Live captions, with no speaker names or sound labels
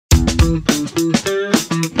My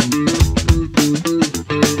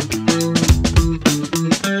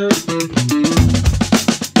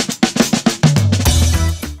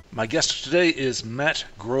guest today is Matt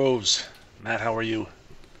Groves. Matt, how are you?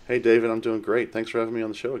 Hey, David, I'm doing great. Thanks for having me on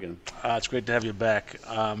the show again. It's great to have you back.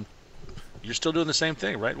 You're still doing the same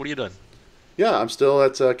thing, right? What are you doing? Yeah, I'm still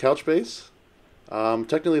at Couchbase.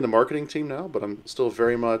 Technically in the marketing team now, but I'm still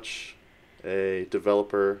very much a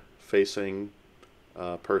developer-facing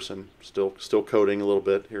person. Still coding a little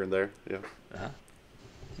bit here and there. Yeah. Uh-huh.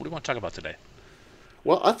 What do you want to talk about today?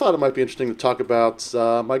 Well, I thought it might be interesting to talk about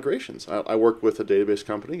migrations. I work with a database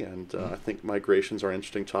company, and I think migrations are an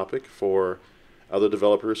interesting topic for other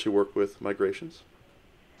developers who work with migrations.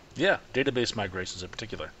 Yeah, database migrations in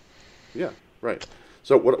particular. Yeah, right.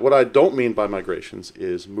 So what I don't mean by migrations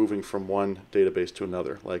is moving from one database to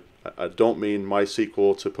another. Like, I don't mean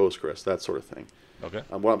MySQL to Postgres, that sort of thing. Okay.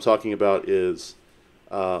 What I'm talking about is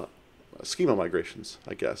schema migrations,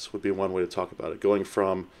 I guess, would be one way to talk about it. Going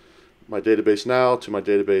from my database now to my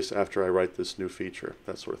database after I write this new feature,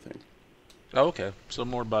 that sort of thing. Oh, okay. So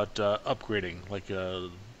more about upgrading, like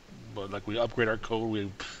we upgrade our code,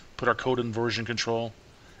 we put our code in version control,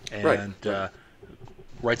 and Right.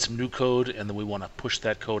 Write some new code, and then we want to push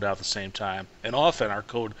that code out at the same time. And often our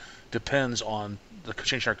code depends on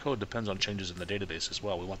change our code depends on changes in the database as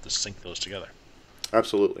well. We want to sync those together.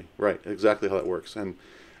 Absolutely, right. Exactly how that works. And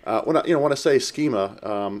when I say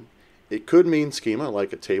schema, it could mean schema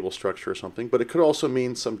like a table structure or something, but it could also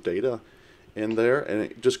mean some data in there, and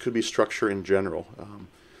it just could be structure in general,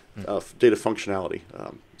 data functionality.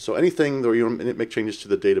 So anything where you make changes to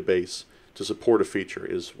the database to support a feature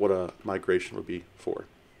is what a migration would be for.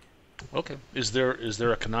 Okay. Is there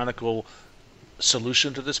a canonical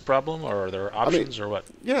solution to this problem, or are there options, or what?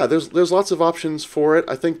 Yeah, there's lots of options for it.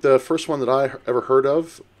 I think the first one that I ever heard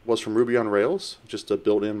of was from Ruby on Rails, just a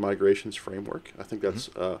built-in migrations framework. I think that's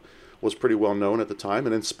was pretty well known at the time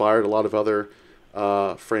and inspired a lot of other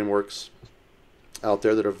frameworks out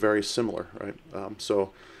there that are very similar, right?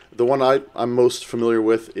 So the one I'm most familiar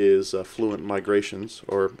with is Fluent Migrations,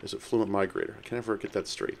 or is it Fluent Migrator? I can never get that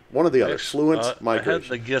straight. One or the other. Fluent Migration. I had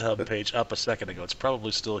the GitHub page up a second ago. It's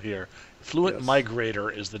probably still here. Fluent Yes.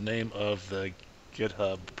 Migrator is the name of the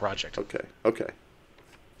GitHub project. Okay.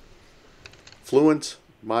 Fluent,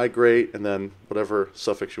 migrate, and then whatever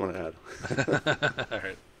suffix you want to add. All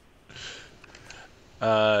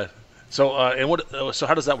right. So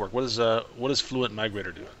how does that work? What does Fluent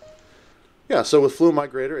Migrator do? Yeah, so with Fluent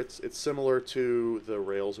Migrator, it's similar to the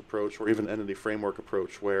Rails approach or even Entity Framework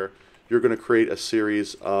approach, where you're going to create a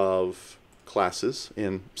series of classes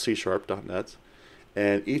in C#.NET,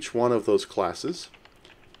 and each one of those classes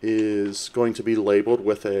is going to be labeled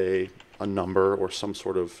with a number or some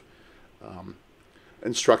sort of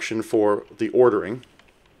instruction for the ordering.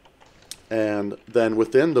 And then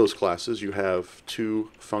within those classes, you have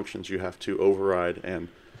two functions you have to override and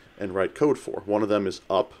write code for. One of them is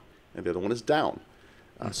up, and the other one is down.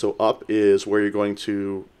 So up is where you're going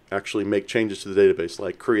to actually make changes to the database,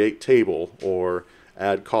 like create table or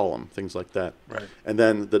add column, things like that. Right. And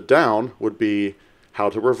then the down would be how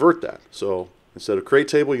to revert that. So instead of create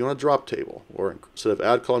table, you want to drop table, or instead of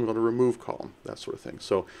add column, you want to remove column, that sort of thing.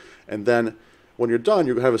 So, and then when you're done,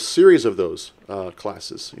 you have a series of those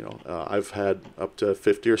classes. I've had up to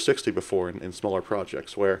 50 or 60 before in smaller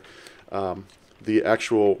projects where the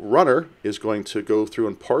actual runner is going to go through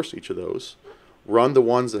and parse each of those, run the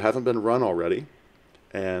ones that haven't been run already,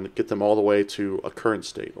 and get them all the way to a current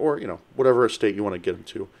state, or whatever state you want to get them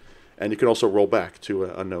to. And you can also roll back to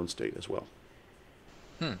a known state as well.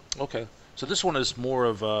 Okay. So this one is more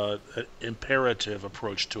of an imperative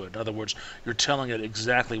approach to it. In other words, you're telling it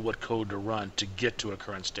exactly what code to run to get to a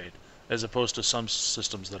current state, as opposed to some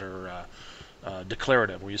systems that are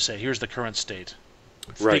declarative, where you say, here's the current state.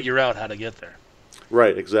 Right. Figure out how to get there.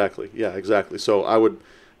 Right, exactly. Yeah, exactly. So I would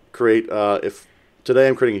create, if today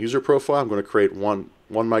I'm creating a user profile, I'm going to create one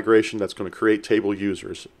migration that's going to create table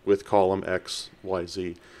users with column X, Y,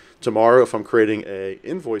 Z. Tomorrow, if I'm creating a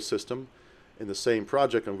invoice system in the same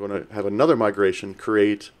project, I'm going to have another migration,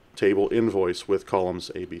 create table invoice with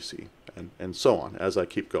columns A, B, C, and so on as I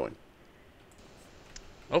keep going.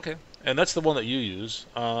 Okay, and that's the one that you use.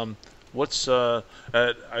 I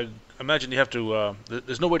imagine you have to.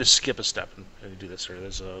 There's no way to skip a step and do this. Or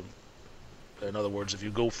in other words, if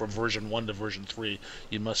you go from version 1 to version 3,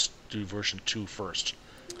 you must do version 2 first,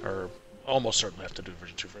 or almost certainly have to do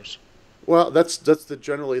version 2 first. Well, that's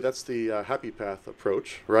the happy path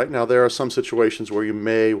approach, right? Now there are some situations where you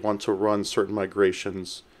may want to run certain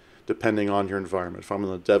migrations depending on your environment. If I'm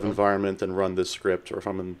in a dev environment, then run this script, or if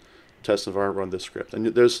I'm in test environment, run this script. And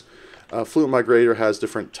there's Fluent Migrator has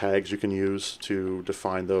different tags you can use to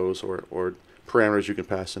define those, or parameters you can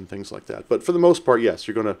pass in, things like that. But for the most part, yes,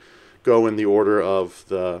 you're going to go in the order of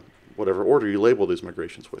the whatever order you label these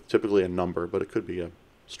migrations with. Typically a number, but it could be a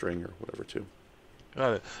string or whatever too.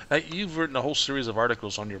 Got it. You've written a whole series of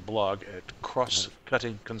articles on your blog at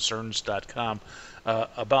crosscuttingconcerns.com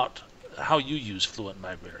about how you use Fluent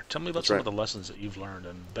Migrator. Tell me about some of the lessons that you've learned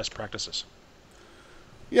and best practices.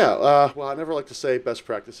 Yeah, well, I never like to say best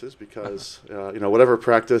practices because whatever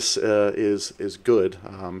practice is good,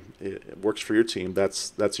 it works for your team.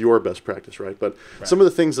 That's your best practice, right? But some of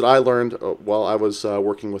the things that I learned while I was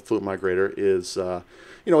working with Fluent Migrator is,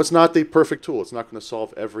 it's not the perfect tool. It's not going to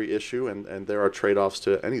solve every issue, and there are trade-offs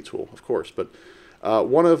to any tool, of course. But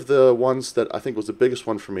one of the ones that I think was the biggest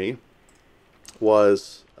one for me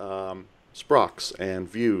was sprocs and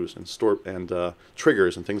views and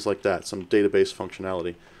triggers and things like that, some database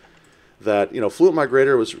functionality. That Fluent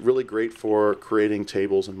Migrator was really great for creating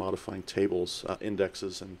tables and modifying tables,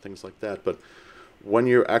 indexes and things like that. But when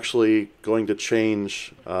you're actually going to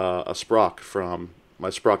change a sproc from my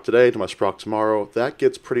sproc today to my sproc tomorrow, that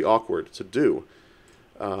gets pretty awkward to do.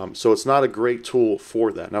 So it's not a great tool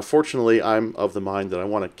for that. Now, fortunately, I'm of the mind that I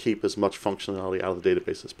want to keep as much functionality out of the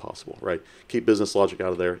database as possible, right? Keep business logic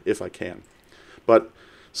out of there if I can. But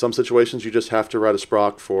some situations you just have to write a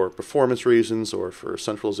sproc for performance reasons or for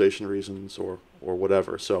centralization reasons or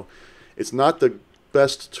whatever. So it's not the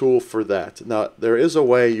best tool for that. Now, there is a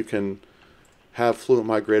way you can have Fluent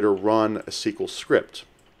Migrator run a SQL script,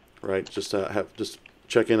 right? Just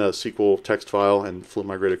check in a SQL text file and Fluent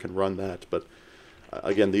Migrator can run that. But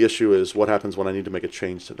again, the issue is what happens when I need to make a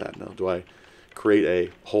change to that. Now, do I create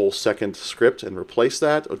a whole second script and replace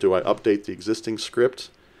that, or do I update the existing script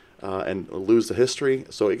and lose the history?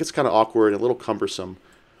 So it gets kind of awkward and a little cumbersome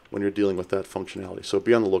when you're dealing with that functionality. So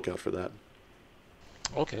be on the lookout for that.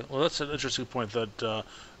 Okay, well, that's an interesting point that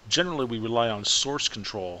generally we rely on source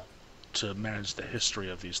control to manage the history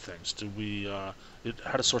of these things.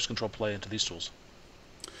 How does source control play into these tools?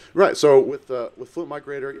 Right. So with Fluent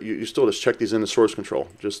Migrator, you still just check these into source control,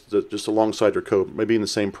 just alongside your code, maybe in the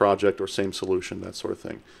same project or same solution, that sort of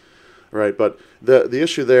thing. Right. But the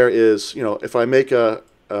issue there is, if I make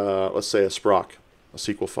let's say a sproc, a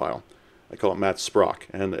SQL file, I call it mat_sproc,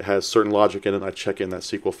 and it has certain logic in it. I check in that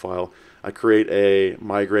SQL file. I create a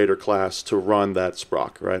migrator class to run that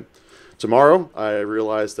sproc. Right. Tomorrow, I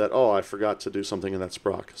realize that I forgot to do something in that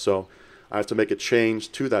sproc, so I have to make a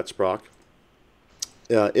change to that sproc.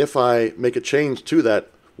 If I make a change to that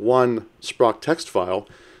one sproc text file,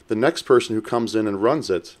 the next person who comes in and runs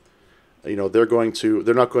it, they're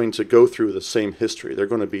not going to go through the same history. They're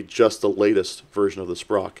going to be just the latest version of the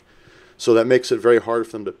sproc. So that makes it very hard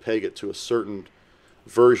for them to peg it to a certain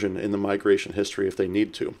version in the migration history if they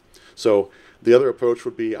need to. So the other approach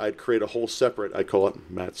would be I'd create a whole separate, I call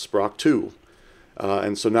it mat_sproc2.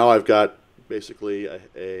 And so now I've got basically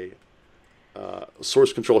a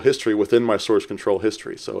source control history within my source control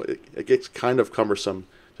history. So it gets kind of cumbersome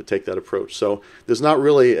to take that approach. So there's not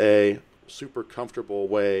really a super comfortable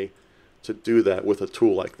way to do that with a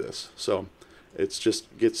tool like this. So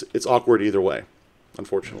it's awkward either way,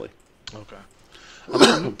 unfortunately. Okay.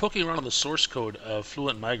 I'm poking around on the source code of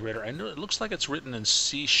Fluent Migrator. I know it looks like it's written in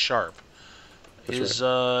C#. That's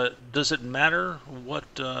right. Does it matter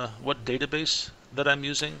what database that I'm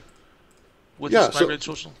using with this migrated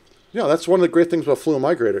source? Yeah, that's one of the great things about Fluent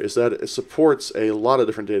Migrator is that it supports a lot of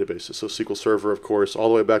different databases. So SQL Server, of course, all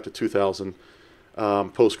the way back to 2000,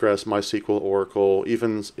 Postgres, MySQL, Oracle,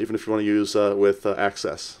 even if you want to use with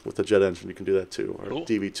Access, with the Jet Engine, you can do that too, or Cool.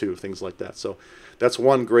 DB2, things like that. So that's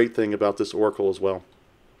one great thing about this Oracle as well.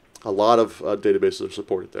 A lot of databases are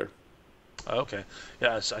supported there. Okay.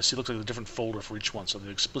 Yeah, I see. It looks like a different folder for each one. So they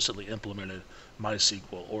explicitly implemented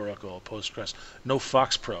MySQL, Oracle, Postgres. No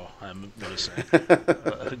FoxPro, I'm noticing.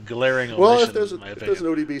 Glaring omission, Well, if there's in my an opinion.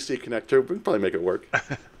 ODBC connector, we can probably make it work.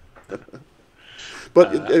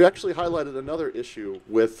 But it actually highlighted another issue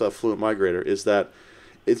with Fluent Migrator is that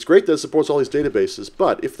it's great that it supports all these databases,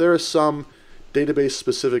 but if there is some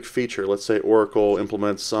database-specific feature, let's say Oracle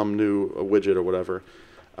implements some new widget or whatever,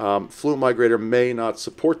 Fluent Migrator may not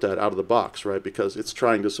support that out of the box, right? Because it's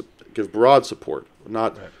trying to give broad support,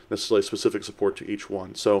 not necessarily specific support to each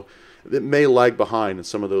one. So it may lag behind in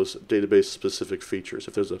some of those database-specific features.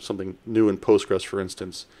 If there's something new in Postgres, for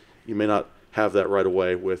instance, you may not have that right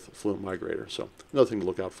away with Fluent Migrator. So another thing to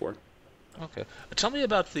look out for. Okay. Tell me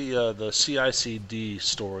about the CI/CD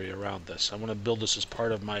story around this. I want to build this as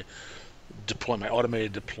part of my deployment, my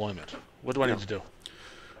automated deployment. What do I need to do?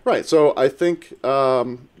 Right. So I think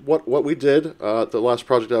what we did, the last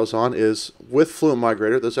project I was on, is with Fluent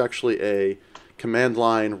Migrator, there's actually a command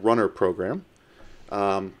line runner program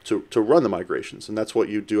to run the migrations, and that's what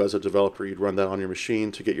you do as a developer. You'd run that on your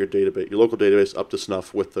machine to get your database, your local database, up to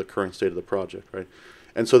snuff with the current state of the project, right?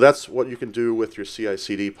 And so that's what you can do with your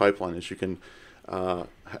CI/CD pipeline. Is you can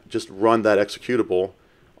just run that executable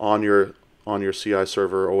on your CI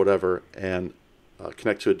server or whatever, and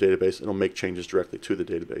connect to a database. It'll make changes directly to the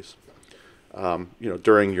database.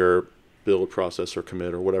 During your build process or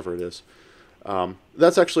commit or whatever it is.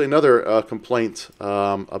 That's actually another complaint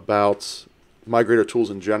about migrator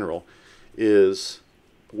tools in general, is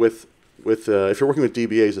with if you're working with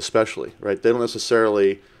DBAs especially, right? They don't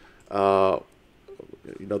necessarily they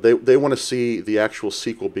want to see the actual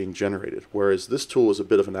SQL being generated, whereas this tool is a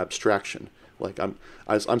bit of an abstraction. Like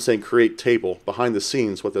I'm saying, create table. Behind the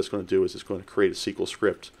scenes, what that's going to do is it's going to create a SQL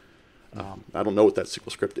script. I don't know what that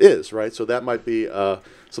SQL script is, right? So that might be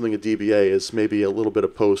something a DBA is maybe a little bit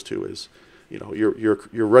opposed to. Is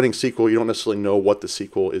you're running SQL, you don't necessarily know what the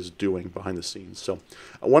SQL is doing behind the scenes. So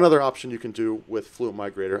one other option you can do with Fluent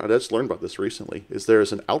Migrator, I just learned about this recently, is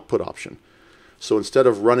there's an output option. So instead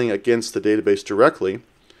of running against the database directly,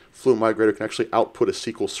 Fluent Migrator can actually output a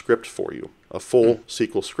SQL script for you, a full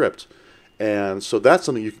SQL script. And so that's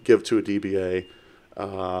something you can give to a DBA,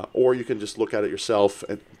 or you can just look at it yourself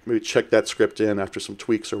and maybe check that script in after some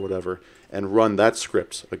tweaks or whatever, and run that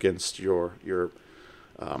script against your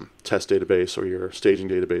test database or your staging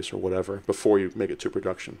database or whatever before you make it to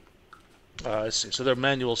production. I see. So there are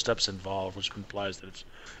manual steps involved, which implies that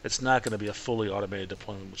it's not going to be a fully automated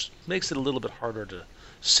deployment, which makes it a little bit harder to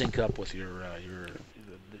sync up with your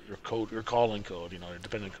code, your calling code, your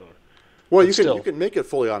dependent code. Well, you can make it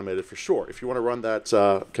fully automated for sure. If you want to run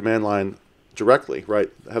that command line directly, right?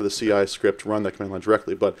 Have the CI script run that command line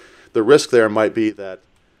directly. But the risk there might be that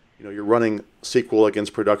you're running SQL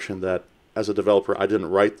against production that, as a developer, I didn't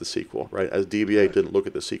write the SQL, right? As DBA didn't look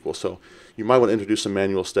at the SQL. So you might want to introduce some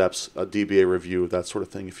manual steps, a DBA review, that sort of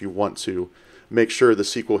thing, if you want to make sure the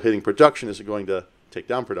SQL hitting production isn't going to take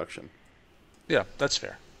down production. Yeah, that's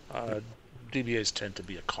fair. DBAs tend to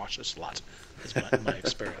be a cautious lot, is my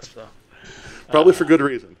experience. So. Probably for good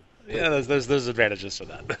reason. Yeah, there's advantages to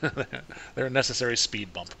that. They're a necessary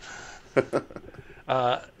speed bump.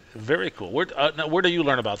 Very cool. Now, where do you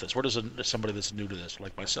learn about this? Where does somebody that's new to this,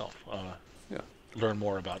 like myself, learn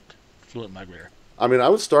more about Fluent Migrator? I mean, I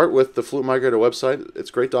would start with the Fluent Migrator website.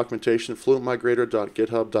 It's great documentation,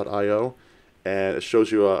 fluentmigrator.github.io, and it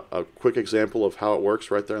shows you a quick example of how it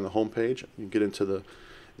works right there on the home page. You can get into the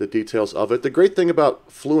details of it. The great thing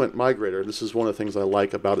about Fluent Migrator, this is one of the things I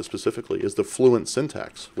like about it specifically, is the Fluent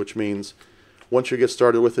syntax, which means once you get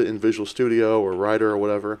started with it in Visual Studio or Writer or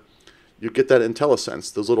whatever, you get that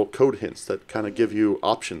IntelliSense, those little code hints that kind of give you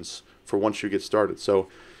options for once you get started. So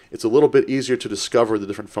it's a little bit easier to discover the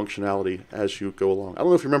different functionality as you go along. I don't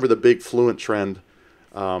know if you remember the big Fluent trend,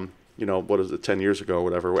 what is it, 10 years ago or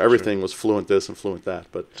whatever, where everything was Fluent this and Fluent that.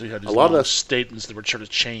 But so you had these a lot of statements that were sort of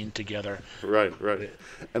chained together. Right.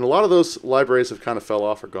 And a lot of those libraries have kind of fell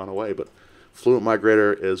off or gone away, but Fluent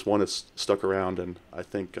Migrator is one that's stuck around, and I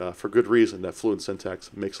think for good reason that Fluent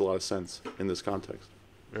syntax makes a lot of sense in this context.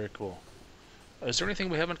 Very cool. Is there anything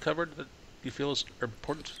we haven't covered that you feel is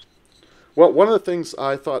important? Well, one of the things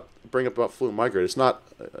I thought bring up about Fluent Migrator, it's not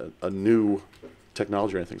a new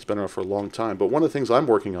technology or anything. It's been around for a long time. But one of the things I'm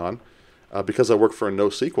working on, because I work for a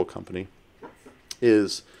NoSQL company,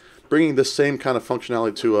 is bringing this same kind of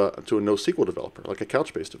functionality to a NoSQL developer, like a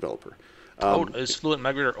Couchbase developer. Is Fluent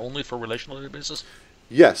Migrator only for relational databases?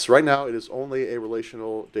 Yes. Right now, it is only a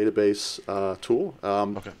relational database tool.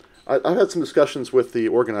 Okay. I've had some discussions with the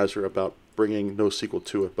organizer about bringing NoSQL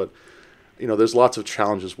to it, but there's lots of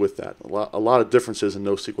challenges with that. A lot of differences in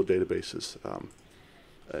NoSQL databases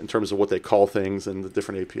in terms of what they call things and the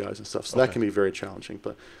different APIs and stuff. So that can be very challenging.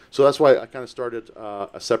 So that's why I kind of started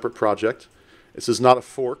a separate project. This is not a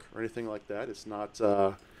fork or anything like that. It's not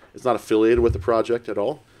affiliated with the project at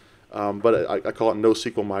all. But I call it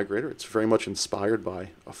NoSqlMigrator. It's very much inspired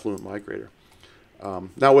by a Fluent Migrator.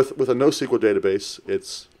 Now with a NoSQL database,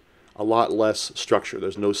 it's a lot less structure.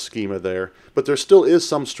 There's no schema there, but there still is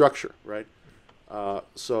some structure, right?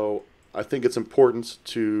 So I think it's important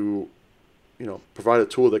to provide a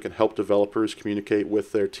tool that can help developers communicate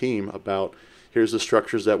with their team about here's the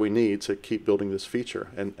structures that we need to keep building this feature,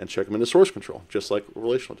 and check them into source control, just like a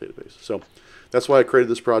relational database. So that's why I created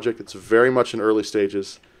this project. It's very much in early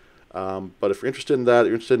stages, but if you're interested in that,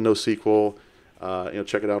 you're interested in NoSQL,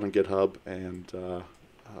 check it out on GitHub, and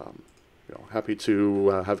happy to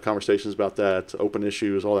have conversations about that, open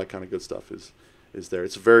issues, all that kind of good stuff is there.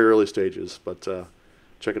 It's very early stages, but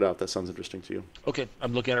check it out. That sounds interesting to you. Okay,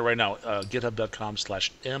 I'm looking at it right now.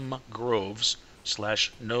 GitHub.com/mgroves,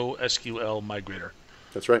 /NoSQLMigrator.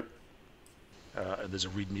 That's right. There's a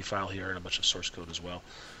README file here and a bunch of source code as well.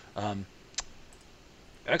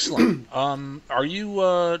 Excellent. Are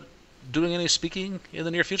you doing any speaking in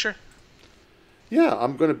the near future? Yeah,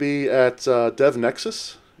 I'm going to be at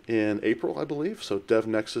DevNexus in April, I believe. So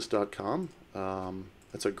devnexus.com.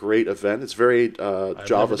 It's a great event. It's very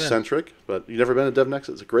Java-centric, but you've never been to DevNexus?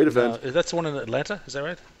 It's a great event. That's the one in Atlanta, is that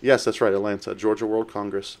right? Yes, that's right, Atlanta, Georgia World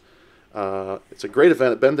Congress. It's a great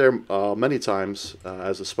event. I've been there many times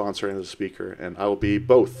as a sponsor and as a speaker, and I will be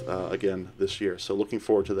both again this year. So looking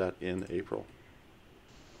forward to that in April.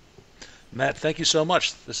 Matt, thank you so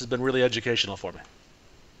much. This has been really educational for me.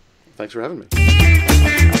 Thanks for having me.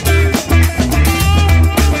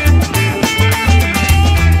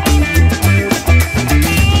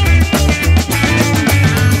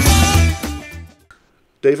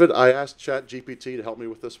 David, I asked ChatGPT to help me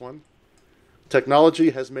with this one.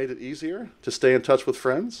 Technology has made it easier to stay in touch with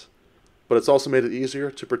friends, but it's also made it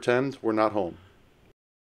easier to pretend we're not home.